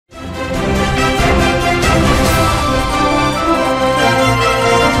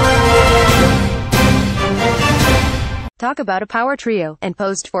talk about a power trio, and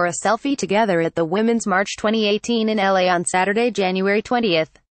posed for a selfie together at the Women's March 2018 in LA on Saturday, January 20th.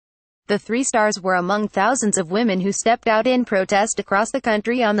 The three stars were among thousands of women who stepped out in protest across the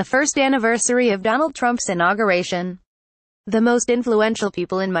country on the first anniversary of Donald Trump's inauguration. "The most influential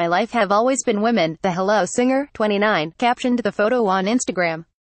people in my life have always been women," the Hello singer, 29, captioned the photo on Instagram.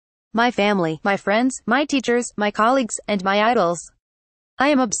 "My family, my friends, my teachers, my colleagues, and my idols. I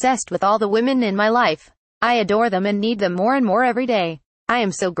am obsessed with all the women in my life. I adore them and need them more and more every day. I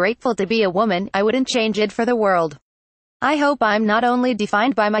am so grateful to be a woman, I wouldn't change it for the world. I hope I'm not only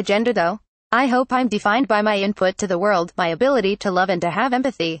defined by my gender though. I hope I'm defined by my input to the world, my ability to love and to have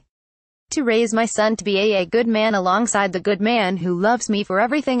empathy. To raise my son to be a good man alongside the good man who loves me for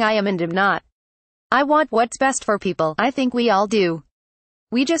everything I am and am not. I want what's best for people, I think we all do.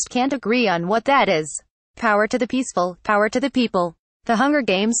 We just can't agree on what that is. Power to the peaceful, power to the people." The Hunger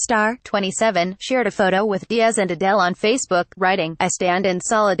Games star, 27, shared a photo with Diaz and Adele on Facebook, writing, "I stand in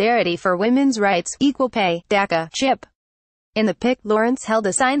solidarity for women's rights, equal pay, DACA, CHIP." In the pic, Lawrence held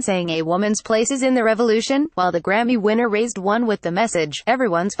a sign saying a woman's place is in the revolution, while the Grammy winner raised one with the message,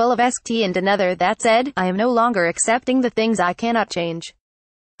 "Everyone's full of ST," and another that said, "I am no longer accepting the things I cannot change.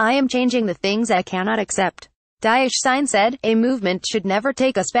 I am changing the things I cannot accept." Daesh sign said, "A movement should never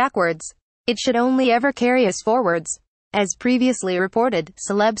take us backwards. It should only ever carry us forwards." As previously reported,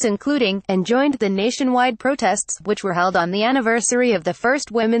 celebs including, and joined the nationwide protests, which were held on the anniversary of the first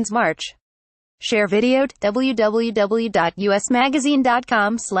Women's March. Share videoed,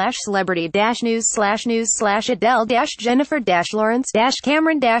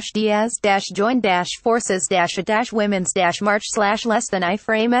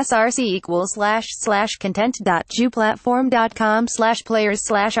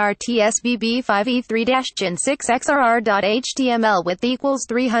 width equals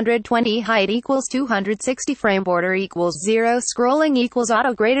 320, height equals 260, frame border equals 0, scrolling equals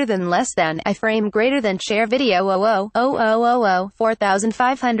auto greater than less than, iframe greater than share video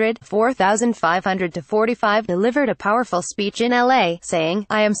 4500 to 45 delivered a powerful speech in LA, saying,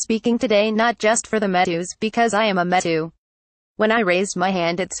 "I am speaking today not just for the Metus, because I am a Metu. When I raised my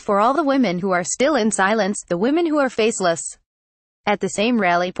hand it's for all the women who are still in silence, the women who are faceless." At the same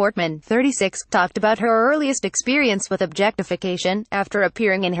rally, Portman, 36, talked about her earliest experience with objectification, after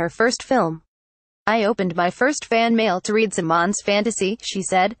appearing in her first film. "I opened my first fan mail to read Simon's fantasy," she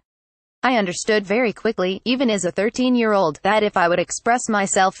said. "I understood very quickly, even as a 13-year-old, that if I would express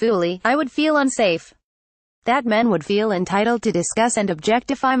myself fully, I would feel unsafe. That men would feel entitled to discuss and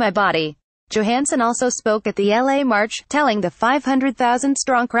objectify my body." Johansson also spoke at the LA March, telling the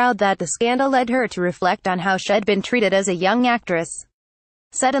 500,000-strong crowd that the scandal led her to reflect on how she'd been treated as a young actress.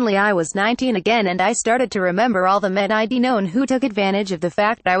 "Suddenly I was 19 again and I started to remember all the men I'd known who took advantage of the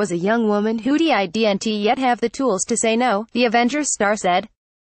fact I was a young woman who didn't yet have the tools to say no," the Avengers star said.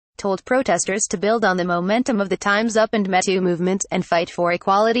 Told protesters to build on the momentum of the Time's Up and Me Too movement, and fight for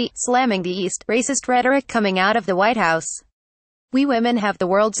equality, slamming the East racist rhetoric coming out of the White House. "We women have the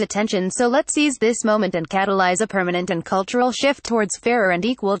world's attention, so let's seize this moment and catalyze a permanent and cultural shift towards fairer and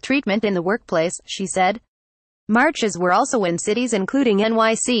equal treatment in the workplace," she said. Marches were also in cities including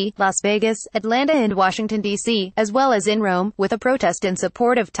NYC, Las Vegas, Atlanta and Washington, D.C., as well as in Rome, with a protest in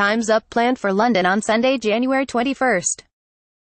support of Time's Up planned for London on Sunday, January 21st.